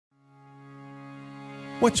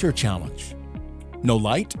What's your challenge? No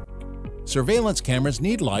light? Surveillance cameras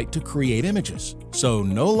need light to create images, so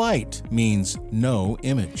no light means no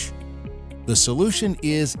image. The solution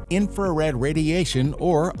is infrared radiation,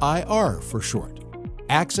 or IR for short.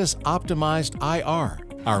 Axis Optimized IR.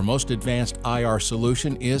 Our most advanced IR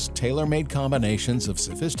solution is tailor-made combinations of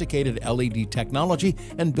sophisticated LED technology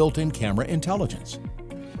and built-in camera intelligence.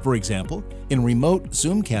 For example, in remote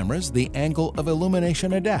zoom cameras, the angle of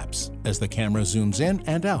illumination adapts as the camera zooms in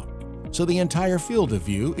and out, so the entire field of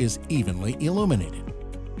view is evenly illuminated.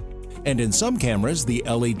 And in some cameras, the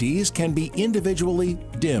LEDs can be individually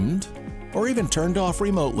dimmed or even turned off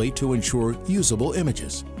remotely to ensure usable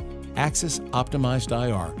images. Axis Optimized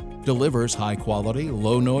IR delivers high-quality,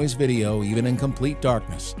 low-noise video even in complete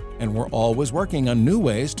darkness, and we're always working on new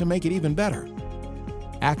ways to make it even better.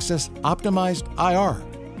 Axis Optimized IR,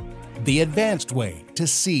 the advanced way to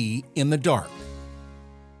see in the dark.